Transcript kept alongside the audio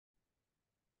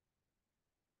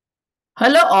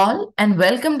Hello all and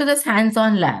welcome to this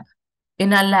hands-on lab.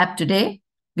 In our lab today,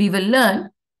 we will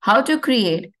learn how to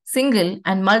create single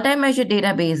and multi-measure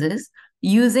databases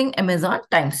using Amazon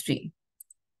Timestream.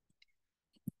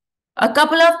 A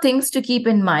couple of things to keep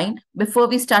in mind before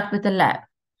we start with the lab.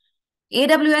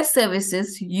 AWS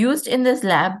services used in this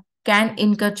lab can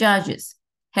incur charges.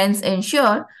 Hence,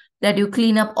 ensure that you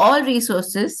clean up all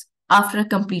resources after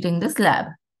completing this lab.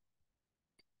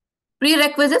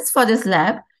 Prerequisites for this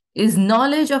lab is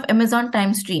knowledge of Amazon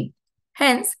Timestream.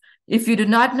 Hence, if you do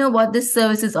not know what this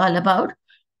service is all about,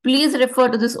 please refer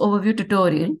to this overview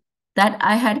tutorial that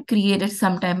I had created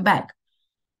some time back.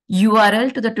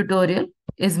 URL to the tutorial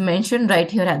is mentioned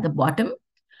right here at the bottom.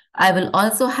 I will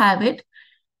also have it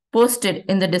posted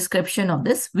in the description of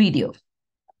this video.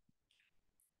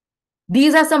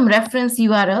 These are some reference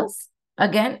URLs.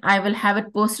 Again, I will have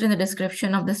it posted in the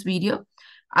description of this video.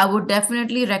 I would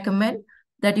definitely recommend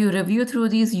that you review through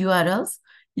these URLs.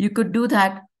 You could do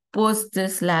that post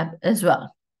this lab as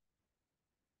well.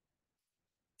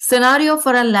 Scenario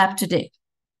for our lab today.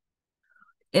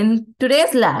 In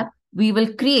today's lab, we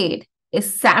will create a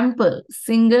sample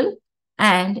single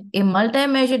and a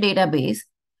multi-measure database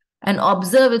and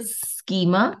observe its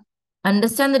schema,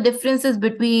 understand the differences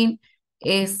between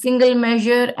a single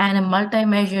measure and a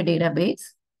multi-measure database,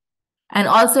 and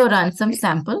also run some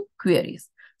sample queries.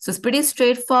 So it's pretty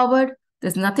straightforward.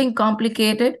 There's nothing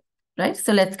complicated, right?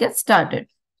 So let's get started.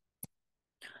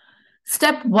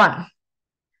 Step 1.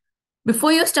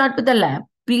 Before you start with the lab,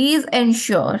 please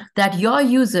ensure that your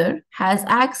user has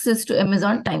access to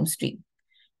Amazon Timestream.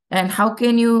 And how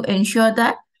can you ensure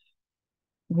that?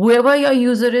 Whoever your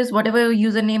user is, whatever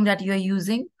username that you're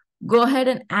using, go ahead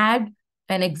and add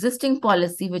an existing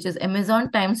policy, which is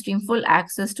Amazon Timestream full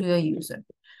access to your user.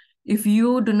 If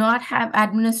you do not have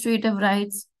administrative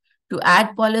rights to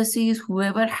add policies,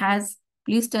 whoever has,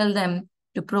 please tell them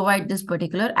to provide this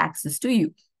particular access to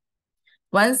you.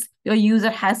 Once your user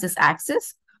has this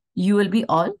access, you will be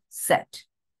all set.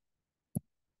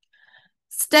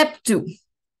 Step 2.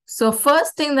 So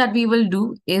first thing that we will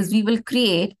do is we will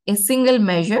create a single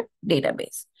measure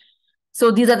database. So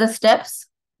these are the steps.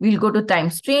 We'll go to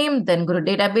Timestream, then go to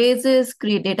databases,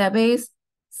 create database,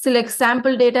 select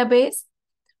sample database.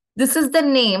 This is the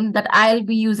name that I'll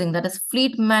be using, that is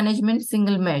Fleet Management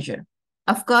Single Measure.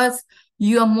 Of course,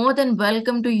 you are more than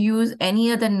welcome to use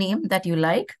any other name that you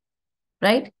like,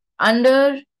 right?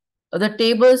 Under the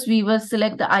tables, we will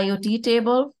select the IoT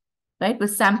table, right,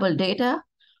 with sample data.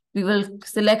 We will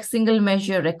select single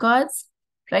measure records,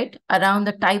 right, around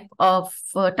the type of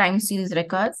time series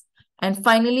records. And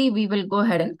finally, we will go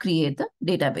ahead and create the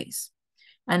database.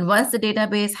 And once the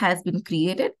database has been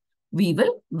created, we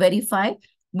will verify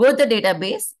both the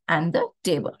database and the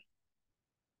table.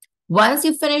 Once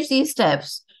you finish these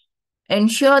steps,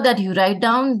 ensure that you write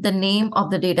down the name of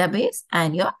the database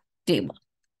and your table.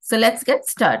 So let's get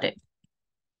started.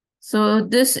 So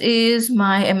this is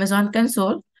my Amazon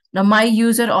console. Now my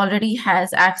user already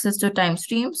has access to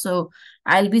Timestream, so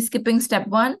I'll be skipping step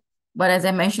 1. But as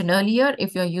I mentioned earlier,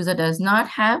 if your user does not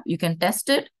have, you can test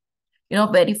it,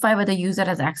 verify whether the user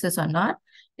has access or not.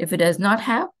 If it does not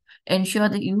have, ensure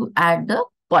that you add the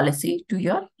policy to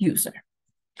your user.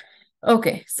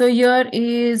 Okay, so here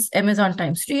is Amazon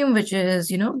Timestream, which is,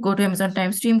 go to Amazon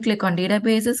Timestream, click on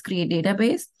databases, create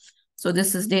database. So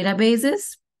this is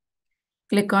databases.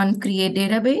 Click on create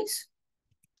database,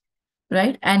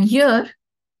 right? And here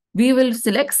we will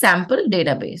select sample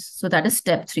database. So that is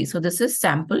step 3. So this is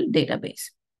sample database.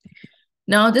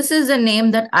 Now this is the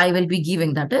name that I will be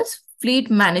giving, that is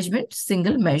Fleet Management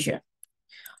Single Measure.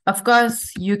 Of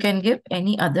course, you can give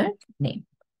any other name.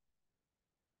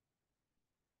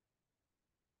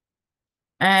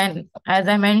 And as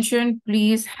I mentioned,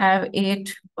 please have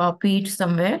it copied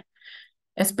somewhere,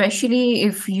 especially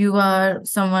if you are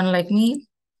someone like me.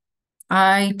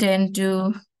 I tend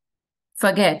to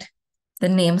forget the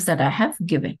names that I have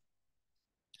given.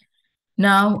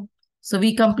 Now, so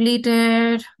we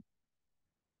completed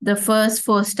the first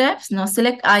 4 steps. Now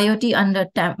select IoT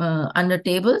under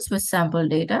tables with sample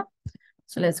data.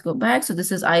 So let's go back. So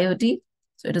this is IoT.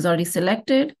 So it is already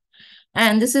selected.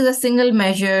 And this is a single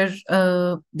measure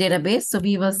database. So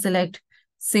we will select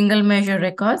single measure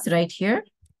records right here,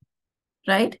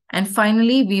 right? And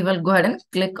finally, we will go ahead and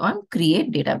click on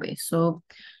create database. So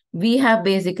we have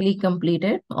basically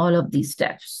completed all of these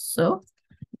steps. So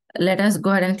let us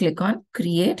go ahead and click on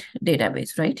create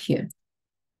database right here.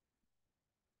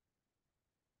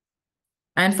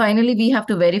 And finally, we have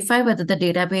to verify whether the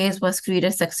database was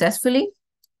created successfully,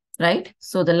 right?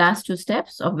 So the last 2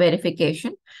 steps of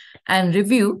verification and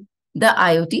review the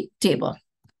IoT table.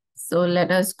 So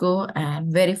let us go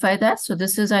and verify that. So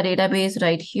this is our database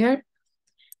right here.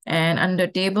 And under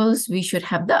tables, we should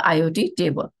have the IoT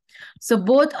table. So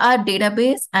both our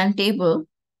database and table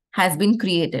has been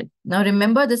created. Now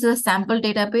remember, this is a sample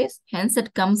database, hence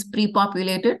it comes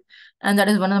pre-populated. And that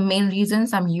is one of the main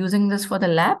reasons I'm using this for the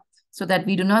lab, so that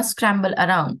we do not scramble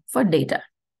around for data.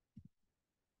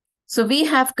 So we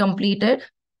have completed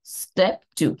step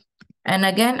 2. And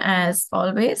again, as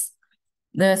always,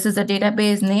 this is the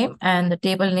database name and the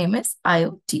table name is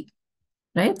IoT,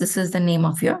 right? This is the name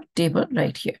of your table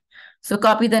right here. So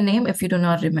copy the name if you do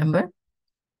not remember.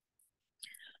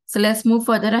 So let's move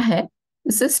further ahead.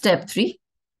 This is step 3.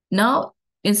 Now,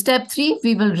 in step 3,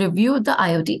 we will review the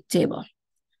IoT table.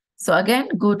 So again,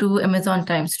 go to Amazon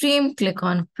Timestream, click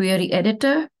on Query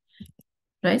Editor,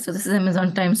 right? So this is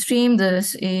Amazon Timestream.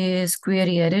 This is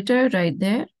Query Editor right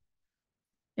there.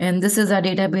 And this is our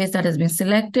database that has been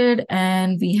selected,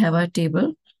 and we have our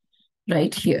table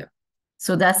right here.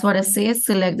 So that's what it says.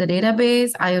 Select the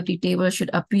database. IoT table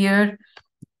should appear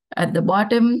at the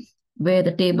bottom where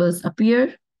the tables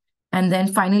appear. And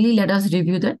then finally, let us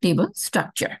review the table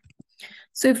structure.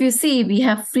 So if you see, we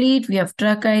have fleet, we have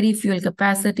truck ID, fuel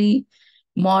capacity,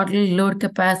 model, load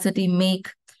capacity, make,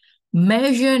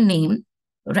 measure name,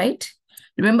 right?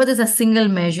 Remember, there's a single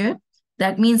measure.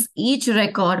 That means each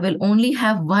record will only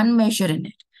have one measure in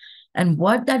it. And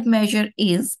what that measure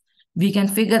is, we can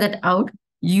figure that out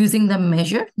using the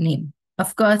measure name.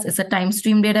 Of course, it's a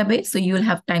Timestream database, so you will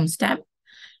have timestamp.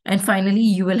 And finally,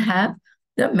 you will have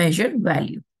the measure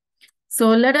value. So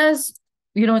let us,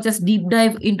 just deep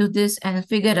dive into this and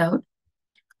figure out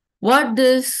what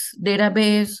this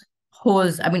database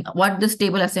holds. I mean, what this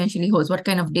table essentially holds, what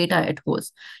kind of data it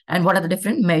holds, and what are the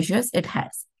different measures it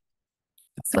has.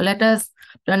 So let us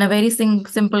run a very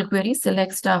simple query,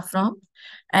 select star from,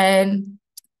 and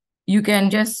you can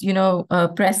just,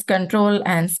 press Control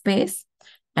and space,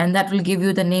 and that will give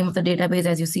you the name of the database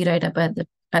as you see right up at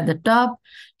the top.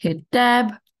 Hit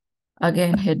tab,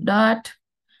 again hit dot,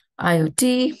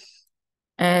 IoT,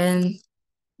 and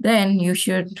then you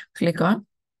should click on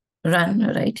run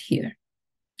right here.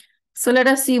 So let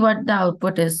us see what the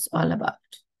output is all about.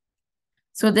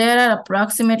 So there are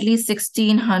approximately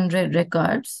 1,600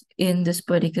 records in this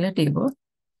particular table,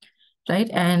 right?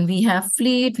 And we have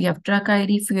fleet, we have truck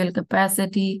ID, fuel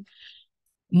capacity,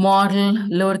 model,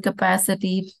 load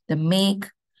capacity, the make,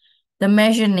 the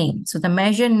measure name. So the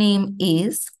measure name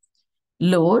is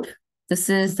load. This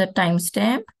is the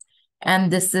timestamp,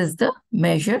 and this is the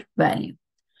measure value.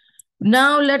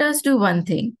 Now let us do one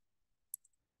thing.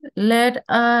 Let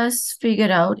us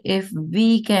figure out if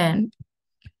we can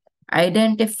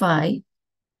identify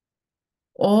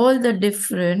all the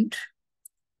different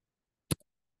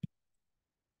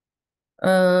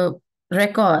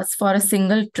records for a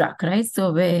single truck, right?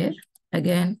 So where,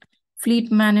 again,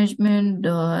 fleet management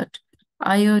dot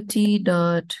IoT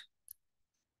dot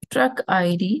truck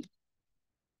ID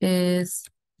is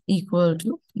equal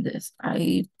to this.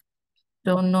 I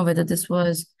don't know whether this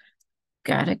was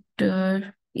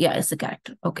character. Yeah, it's a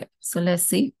character. Okay, so let's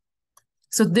see.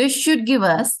 So this should give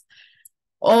us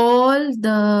all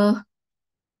the,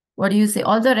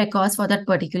 all the records for that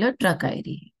particular truck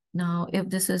ID. Now, if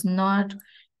this is not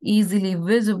easily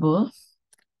visible,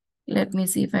 let me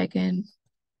see if I can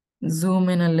zoom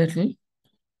in a little.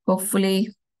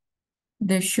 Hopefully,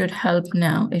 this should help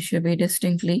now. It should be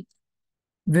distinctly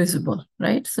visible,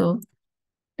 right? So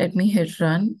let me hit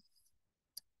run.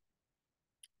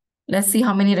 Let's see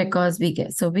how many records we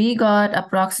get. So we got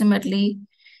approximately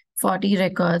 40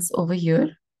 records over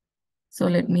here. So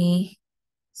let me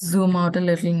zoom out a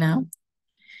little now.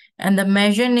 And the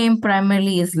measure name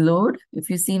primarily is load. If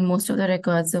you see most of the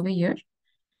records over here,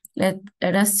 let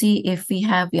us see if we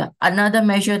have, another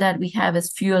measure that we have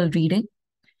is fuel reading,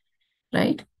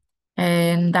 right?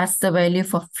 And that's the value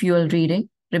for fuel reading.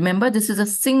 Remember, this is a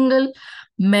single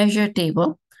measure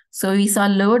table. So we saw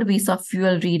load, we saw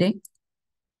fuel reading.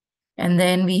 And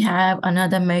then we have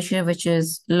another measure, which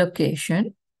is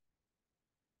location.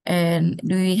 And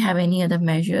do we have any other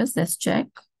measures? Let's check.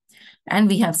 And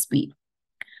we have speed.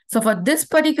 So for this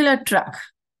particular truck,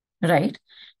 right?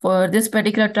 For this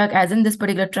particular truck, as in this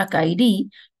particular truck ID,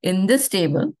 in this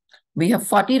table, we have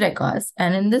 40 records.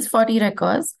 And in this 40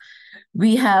 records,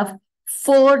 we have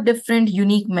 4 different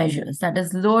unique measures. That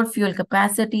is load, fuel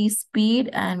capacity, speed,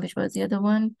 and which was the other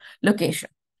one? Location.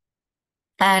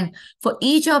 And for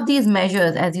each of these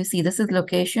measures, as you see, this is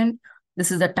location,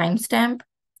 this is the timestamp,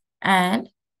 and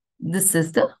this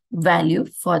is the value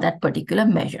for that particular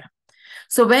measure.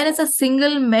 So when it's a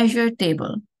single measure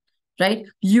table, right,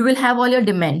 you will have all your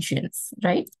dimensions,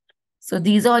 right? So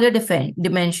these are your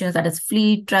dimensions, that is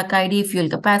fleet, truck ID, fuel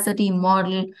capacity,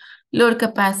 model, load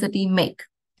capacity, make.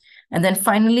 And then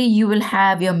finally, you will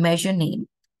have your measure name.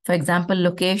 For example,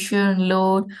 location,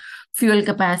 load, fuel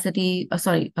capacity, a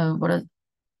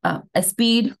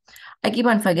speed. I keep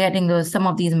on forgetting some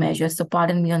of these measures. So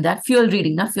pardon me on that. Fuel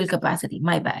reading, not fuel capacity,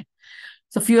 my bad.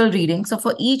 So fuel reading. So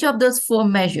for each of those 4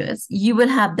 measures, you will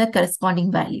have the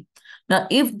corresponding value. Now,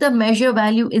 if the measure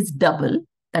value is double,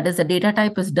 that is the data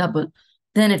type is double,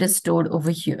 then it is stored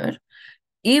over here.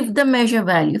 If the measure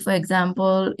value, for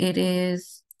example, it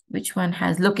is, which one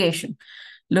has location?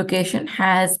 Location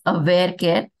has a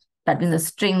varchar, that means a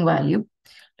string value,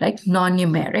 right?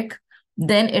 Non-numeric.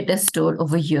 Then it is stored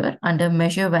over here under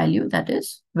measure value, that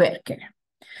is varchar.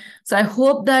 So I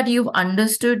hope that you've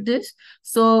understood this.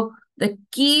 So the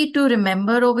key to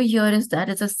remember over here is that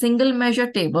it's a single measure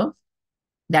table.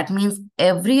 That means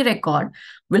every record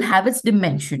will have its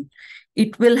dimension.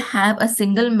 It will have a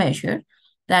single measure.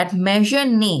 That measure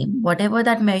name, whatever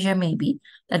that measure may be,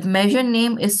 that measure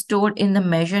name is stored in the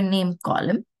measure name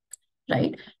column,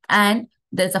 right? And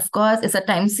there's, of course, it's a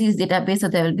time series database, so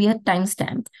there will be a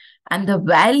timestamp. And the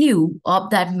value of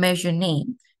that measure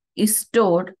name is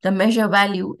stored, the measure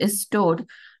value is stored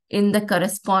in the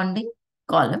corresponding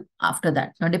column after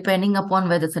that. Now, depending upon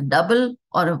whether it's a double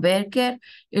or a varchar,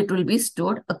 it will be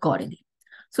stored accordingly.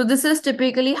 So this is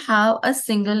typically how a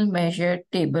single measure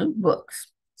table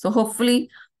works. So hopefully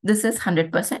this is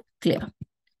 100% clear.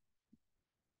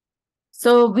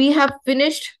 So we have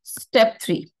finished step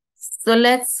 3. So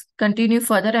let's continue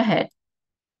further ahead.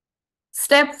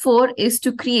 Step 4 is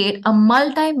to create a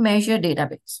multi-measure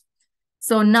database.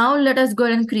 So now let us go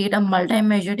ahead and create a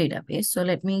multi-measure database. So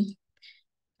let me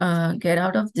get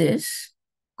out of this,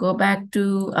 go back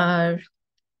to our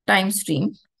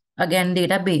Timestream, again,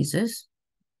 databases,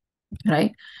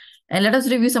 right? And let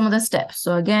us review some of the steps.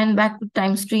 So again, back to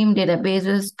Timestream,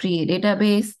 databases, create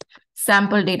database,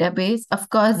 sample database. Of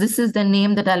course, this is the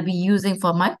name that I'll be using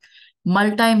for my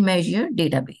multi-measure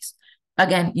database.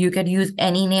 Again, you can use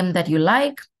any name that you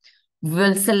like.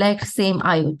 We'll select same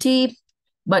IoT,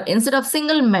 but instead of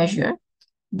single measure,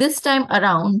 this time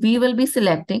around, we will be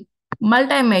selecting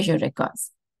multi-measure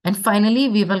records. And finally,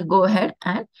 we will go ahead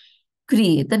and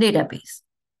create the database.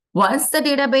 Once the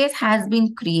database has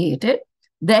been created,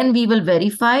 then we will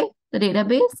verify the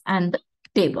database and the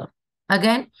table.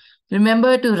 Again,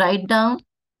 remember to write down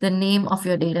the name of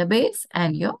your database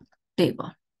and your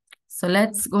table. So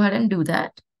let's go ahead and do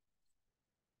that.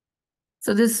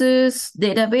 So this is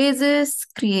databases,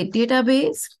 create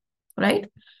database, right?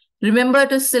 Remember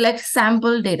to select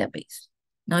sample database.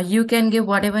 Now you can give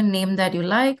whatever name that you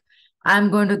like. I'm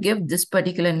going to give this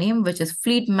particular name, which is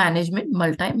Fleet Management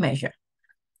Multi-Measure.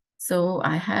 So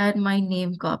I had my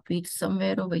name copied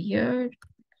somewhere over here.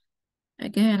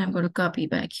 Again, I'm going to copy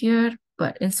back here,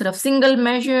 but instead of single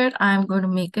measure, I'm going to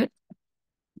make it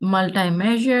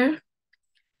multi-measure,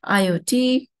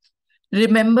 IoT.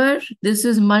 Remember, this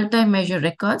is multi-measure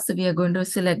records. So we are going to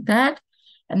select that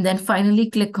and then finally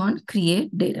click on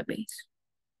create database.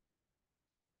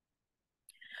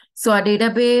 So our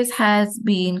database has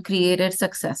been created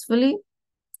successfully,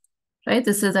 right?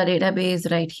 This is our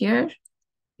database right here.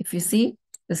 If you see,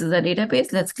 this is a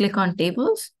database. Let's click on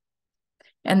tables.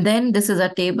 And then this is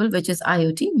a table, which is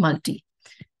IoT multi.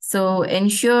 So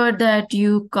ensure that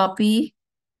you copy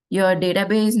your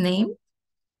database name,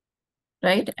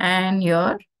 right? And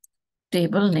your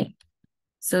table name.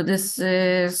 So this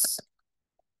is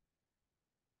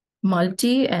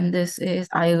multi and this is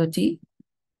IoT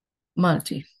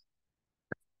multi.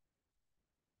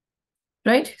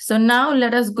 Right? So now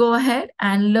let us go ahead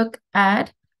and look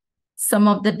at some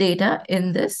of the data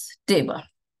in this table.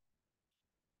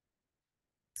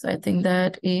 So I think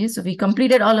that is, we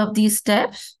completed all of these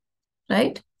steps,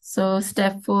 right? So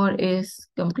step 4 is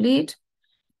complete.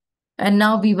 And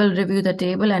now we will review the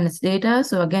table and its data.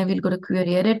 So again, we'll go to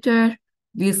query editor.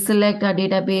 We'll select our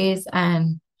database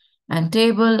and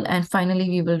table. And finally,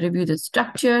 we will review the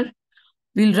structure.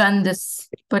 We'll run this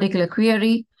particular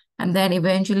query and then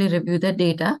eventually review the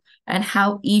data and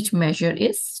how each measure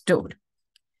is stored.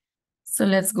 So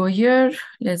let's go here.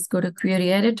 Let's go to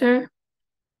query editor.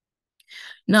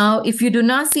 Now, if you do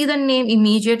not see the name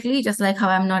immediately, just like how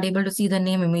I'm not able to see the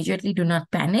name immediately, do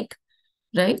not panic,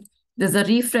 right? There's a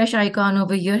refresh icon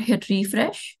over here. Hit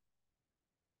refresh.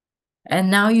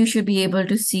 And now you should be able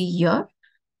to see your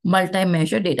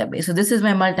multi-measure database. So this is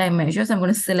my multi-measure. So I'm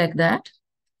going to select that.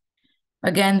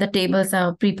 Again, the tables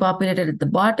are pre-populated at the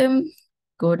bottom.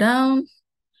 Go down.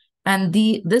 And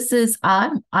this is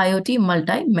our IoT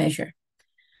multi-measure.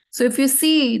 So if you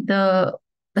see the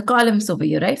columns over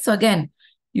here, right? So again,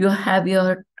 you have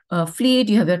your fleet,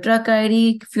 you have your truck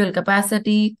ID, fuel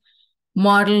capacity,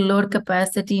 model, load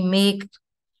capacity, make,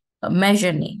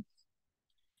 measure name.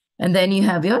 And then you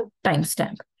have your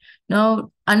timestamp.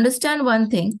 Now, understand one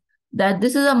thing, that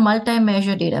this is a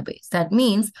multi-measure database. That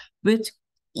means with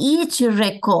each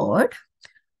record,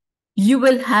 you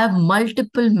will have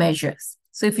multiple measures.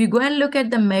 So if you go and look at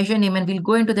the measure name and we'll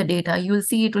go into the data, you will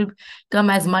see it will come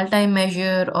as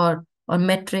multi-measure or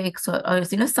metrics or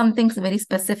something very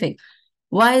specific.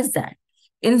 Why is that?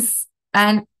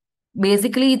 And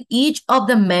basically each of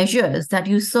the measures that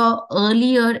you saw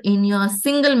earlier in your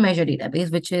single measure database,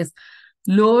 which is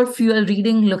load, fuel,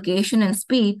 reading, location, and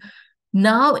speed,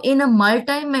 now in a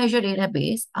multi-measure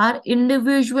database are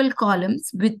individual columns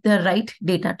with the right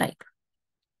data type.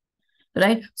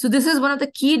 Right? So this is one of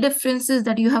the key differences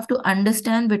that you have to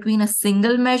understand between a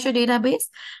single measure database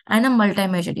and a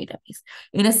multi-measure database.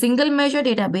 In a single measure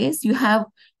database, you have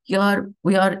your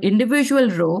individual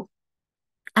row,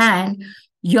 and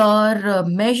your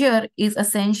measure is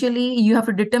essentially, you have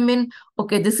to determine,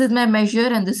 okay, this is my measure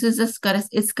and this is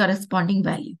its corresponding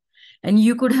value. And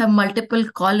you could have multiple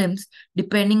columns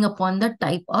depending upon the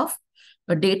type of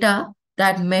data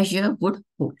that measure would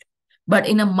hold. But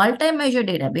in a multi-measure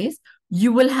database,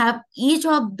 you will have each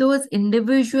of those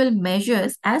individual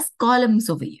measures as columns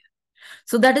over here.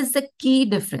 So that is the key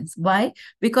difference. Why?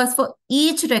 Because for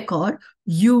each record,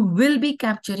 you will be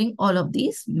capturing all of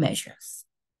these measures.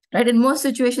 Right? In most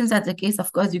situations, that's the case.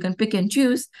 Of course, you can pick and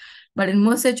choose, but in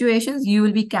most situations, you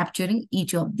will be capturing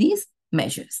each of these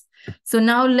measures. So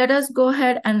now let us go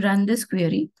ahead and run this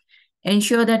query.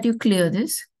 Ensure that you clear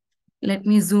this. Let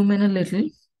me zoom in a little,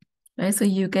 right? So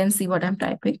you can see what I'm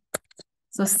typing.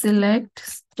 So select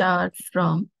start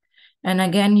from, and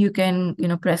again, you can,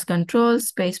 press Control,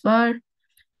 spacebar.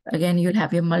 Again, you'll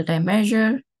have your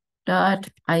multi-measure dot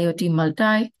IoT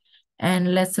multi,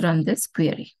 and let's run this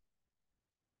query.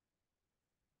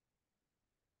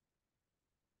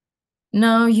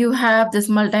 Now you have this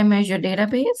multi-measure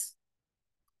database,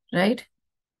 right?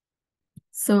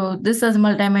 So this is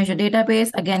multi-measure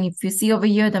database. Again, if you see over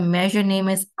here, the measure name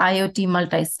is IoT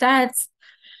multi-stats.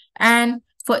 And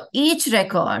for each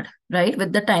record, right,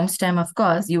 with the timestamp, of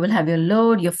course, you will have your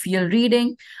load, your fuel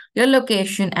reading, your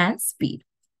location, and speed.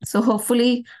 So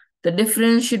hopefully the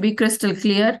difference should be crystal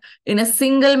clear. In a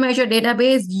single measure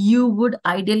database, you would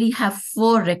ideally have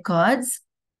 4 records,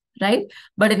 right?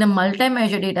 But in a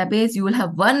multi-measure database, you will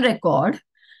have 1 record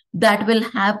that will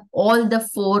have all the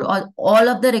 4 or all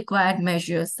of the required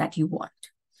measures that you want.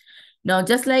 Now,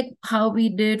 just like how we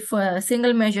did for a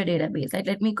single measure database, right?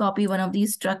 Let me copy one of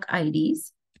these truck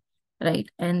IDs, right?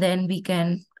 And then we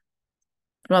can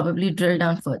probably drill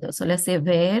down further. So let's say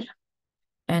where,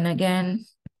 and again,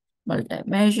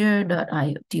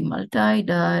 multi-measure.iot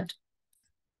multi.truck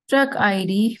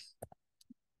ID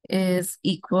is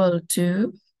equal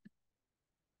to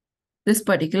this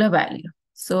particular value.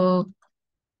 So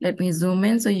let me zoom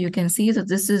in so you can see. So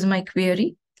this is my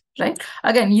query, right?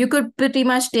 Again, you could pretty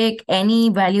much take any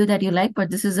value that you like, but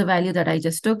this is a value that I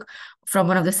just took from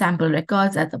one of the sample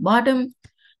records at the bottom.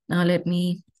 Now let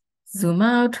me zoom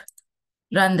out,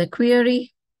 run the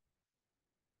query,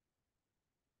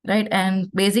 right?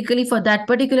 And basically for that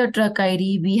particular truck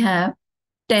ID, we have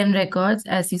 10 records,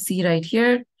 as you see right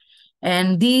here.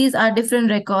 And these are different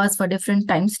records for different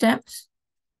timestamps,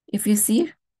 if you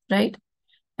see, right?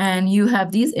 And you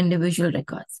have these individual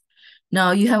records.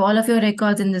 Now you have all of your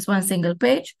records in this one single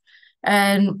page.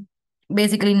 And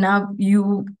basically now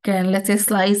you can, let's say,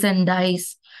 slice and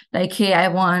dice, like, hey, I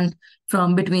want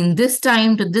from between this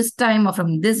time to this time, or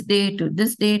from this date to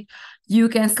this date. You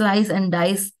can slice and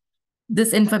dice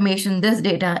this information, this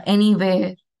data, any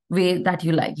way that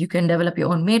you like. You can develop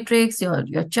your own matrix, your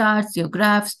charts, your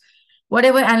graphs,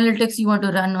 whatever analytics you want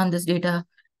to run on this data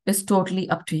is totally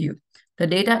up to you. The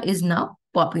data is now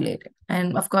populated.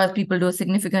 And of course, people do a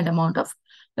significant amount of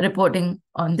reporting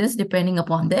on this depending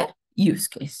upon their use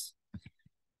case.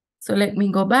 So let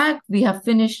me go back. We have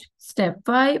finished step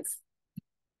 5.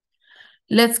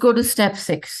 Let's go to step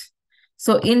 6.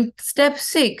 So in step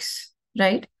 6,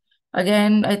 right?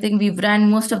 Again, I think we've ran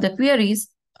most of the queries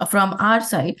from our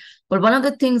side, but one of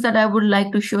the things that I would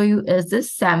like to show you is the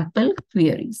sample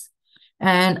queries.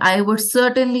 And I would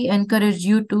certainly encourage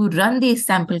you to run these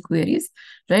sample queries,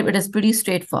 right? It is pretty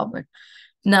straightforward.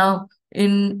 Now,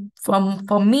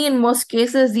 for me, in most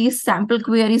cases, these sample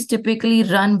queries typically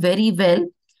run very well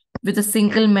with a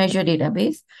single measure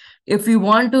database. If you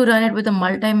want to run it with a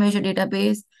multi-measure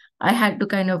database, I had to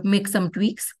kind of make some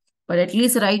tweaks. But at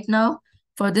least right now,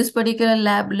 for this particular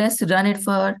lab, let's run it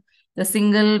for the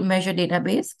single measure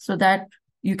database so that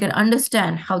you can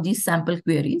understand how these sample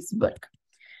queries work.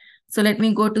 So let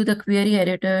me go to the query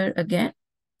editor again.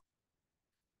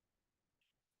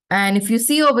 And if you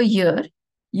see over here,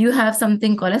 you have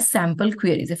something called as sample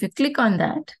queries. If you click on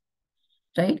that,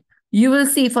 right, you will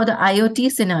see for the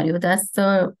IoT scenario, that's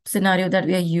the scenario that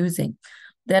we are using.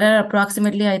 There are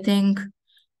approximately, I think,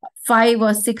 5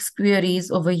 or 6 queries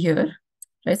over here,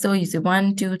 right? So you see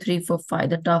 1, 2, 3, 4, 5,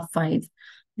 the top 5,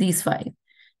 these 5.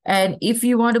 And if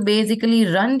you want to basically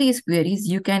run these queries,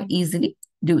 you can easily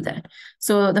do that.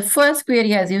 So the first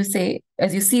query, as you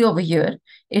see over here,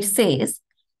 it says,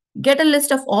 get a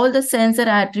list of all the sensor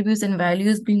attributes and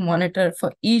values being monitored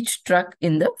for each truck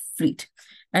in the fleet.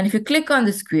 And if you click on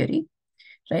this query,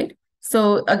 right?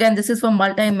 So again, this is for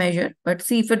multi-measure, but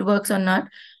see if it works or not.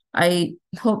 I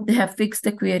hope they have fixed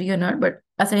the query or not, but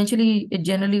essentially it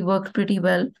generally works pretty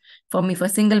well for me for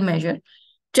single measure.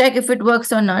 Check if it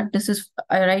works or not. This is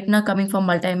right now coming from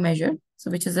multi-measure, so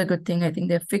which is a good thing. I think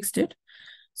they've fixed it,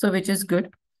 so which is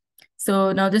good.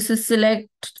 So now this is select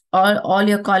all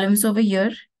your columns over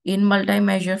here in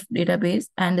multi-measure database,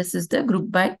 and this is the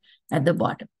group by at the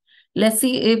bottom. Let's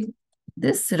see if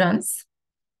this runs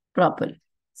properly.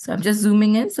 So I'm just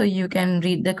zooming in so you can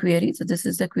read the query. So this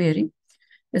is the query.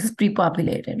 This is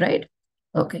pre-populated, right?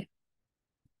 Okay.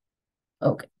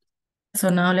 Okay. So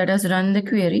now let us run the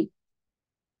query.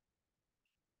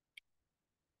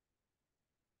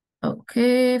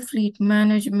 Okay, fleet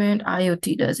management,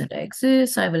 IoT doesn't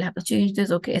exist. I will have to change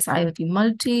this. Okay, it's IoT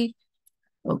multi.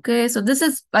 Okay, so this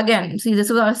is, again, see, this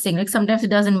is what I was saying. Like sometimes it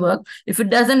doesn't work. If it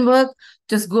doesn't work,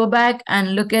 just go back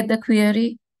and look at the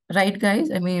query, right,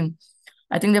 guys? I mean,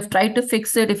 I think they've tried to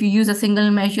fix it. If you use a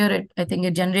single measure, I think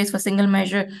it generates for single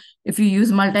measure. If you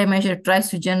use multi-measure, it tries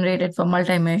to generate it for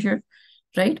multi-measure,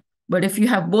 right? But if you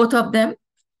have both of them,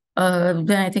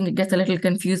 then I think it gets a little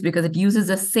confused because it uses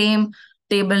the same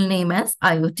table name as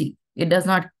IoT. It does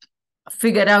not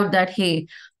figure out that, hey,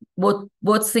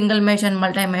 both single measure and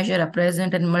multi-measure are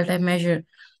present, and multi-measure,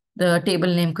 the table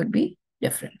name could be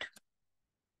different.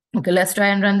 Okay, let's try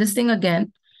and run this thing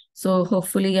again. So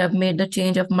hopefully I've made the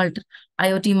change of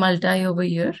IoT multi over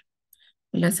here.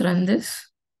 Let's run this.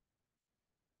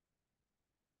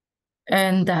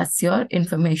 And that's your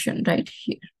information right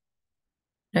here,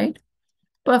 right?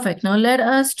 Perfect. Now let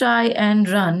us try and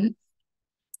run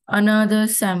another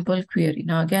sample query.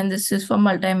 Now again, this is for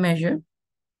multi-measure.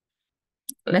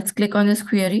 Let's click on this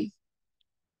query,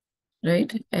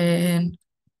 right? And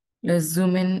let's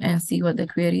zoom in and see what the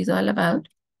query is all about.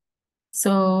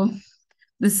 So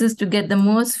this is to get the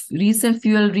most recent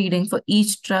fuel reading for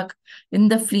each truck in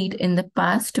the fleet in the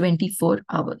past 24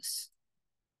 hours.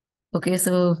 Okay,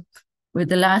 so with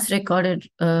the last recorded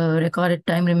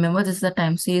time, remember this is a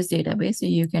time series database, so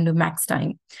you can do max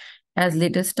time as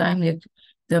latest time.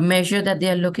 The measure that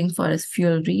they are looking for is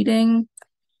fuel reading,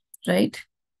 right?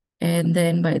 And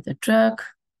then by the truck.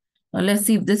 Now let's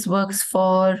see if this works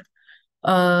for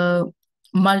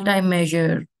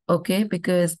multi-measure, okay?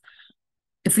 Because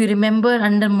if you remember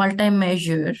under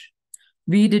multi-measure,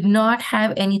 we did not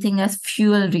have anything as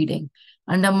fuel reading.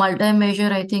 Under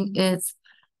multi-measure, I think it's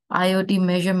IoT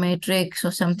measure matrix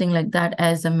or something like that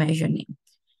as a measure name.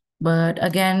 But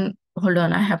again, hold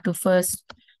on, I have to first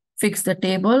fix the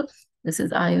table. This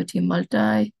is IoT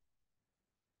multi,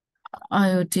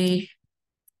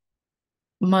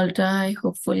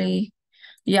 hopefully.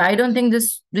 Yeah, I don't think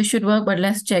this should work, but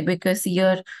let's check because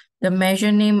here the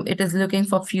measure name, it is looking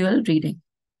for fuel reading.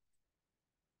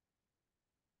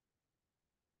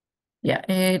 Yeah,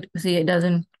 it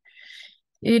didn't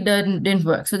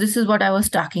work. So this is what I was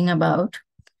talking about.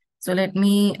 So let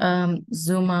me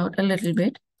zoom out a little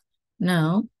bit.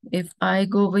 Now, if I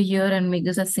go over here and make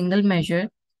this a single measure,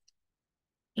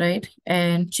 right,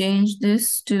 and change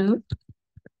this to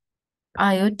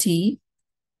IoT,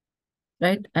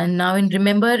 right? And now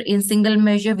remember in single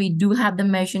measure, we do have the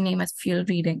measure name as fuel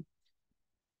reading,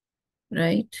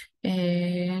 right?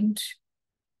 And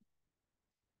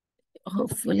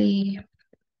hopefully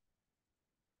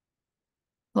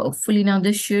now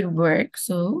this should work.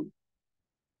 So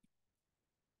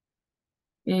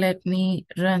let me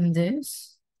run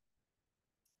this.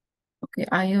 Okay,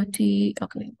 IoT.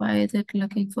 Okay, why is it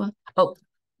looking for? Oh,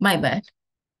 my bad.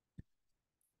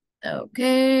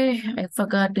 Okay, I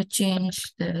forgot to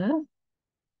change the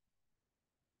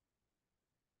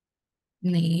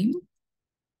name.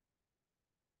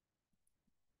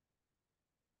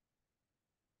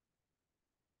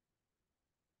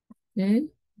 Okay,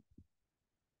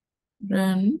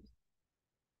 run.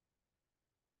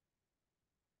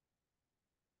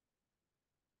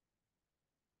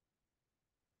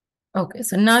 Okay,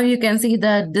 so now you can see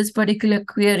that this particular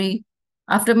query,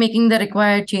 after making the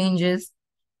required changes,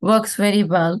 works very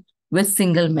well. with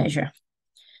single measure.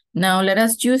 Now let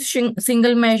us choose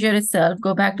single measure itself.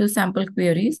 Go back to sample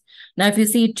queries. Now if you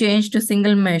see it changed to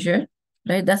single measure,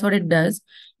 right? That's what it does.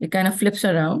 It kind of flips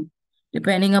around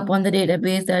depending upon the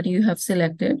database that you have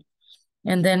selected.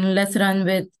 And then let's run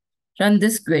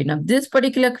this query. Now this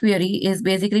particular query is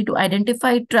basically to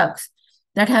identify trucks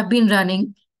that have been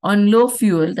running on low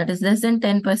fuel, that is less than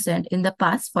 10% in the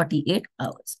past 48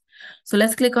 hours. So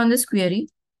let's click on this query.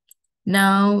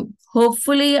 Now,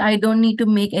 hopefully I don't need to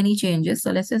make any changes.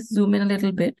 So let's just zoom in a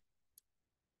little bit,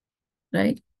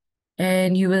 right?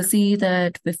 And you will see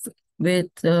that with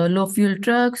low fuel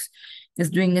trucks, it's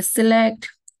doing a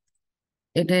select.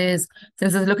 Since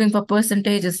it's looking for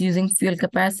percentage, it's using fuel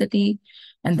capacity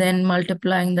and then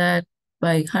multiplying that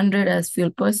by 100 as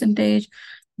fuel percentage.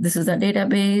 This is the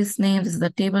database name, this is the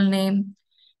table name,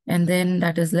 and then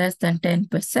that is less than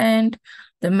 10%.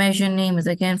 The measure name is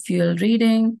again fuel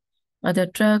reading, other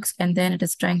trucks, and then it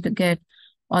is trying to get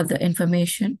all the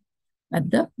information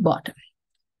at the bottom.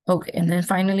 Okay, and then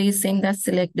finally saying that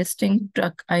select distinct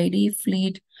truck ID,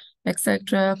 fleet,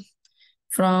 etc.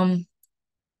 from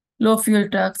low fuel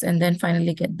trucks, and then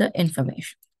finally get the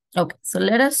information. Okay, so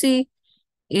let us see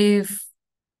if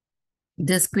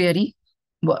this query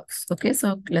works. Okay,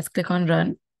 so let's click on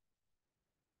run.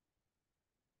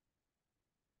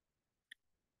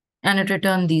 And it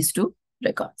returned these two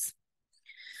records.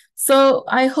 So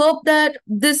I hope that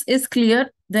this is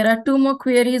clear. There are two more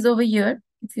queries over here,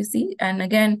 if you see. And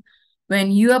again,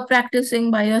 when you are practicing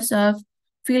by yourself,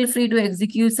 feel free to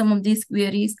execute some of these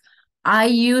queries. I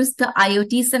use the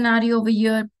IoT scenario over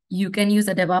here. You can use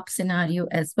a DevOps scenario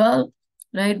as well,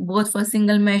 right? Both for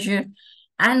single measure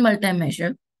and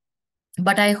multi-measure.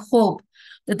 But I hope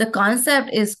that the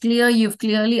concept is clear. You've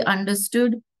clearly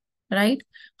understood, right,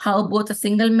 how both a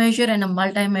single measure and a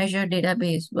multi-measure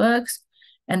database works.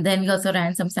 And then we also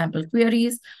ran some sample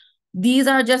queries. These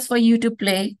are just for you to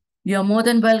play. You're more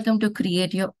than welcome to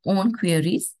create your own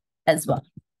queries as well.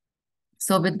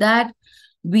 So with that,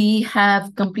 we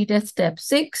have completed step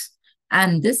 6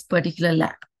 and this particular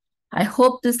lab. I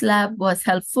hope this lab was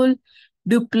helpful.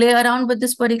 Do play around with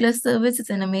this particular service. It's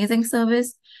an amazing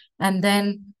service. And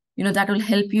then, that will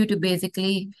help you to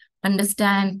basically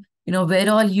understand, where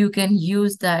all you can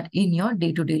use that in your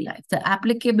day-to-day life. The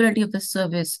applicability of the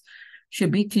service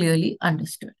should be clearly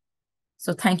understood.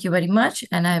 So thank you very much.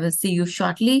 And I will see you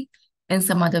shortly in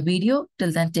some other video.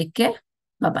 Till then, take care.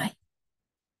 Bye-bye.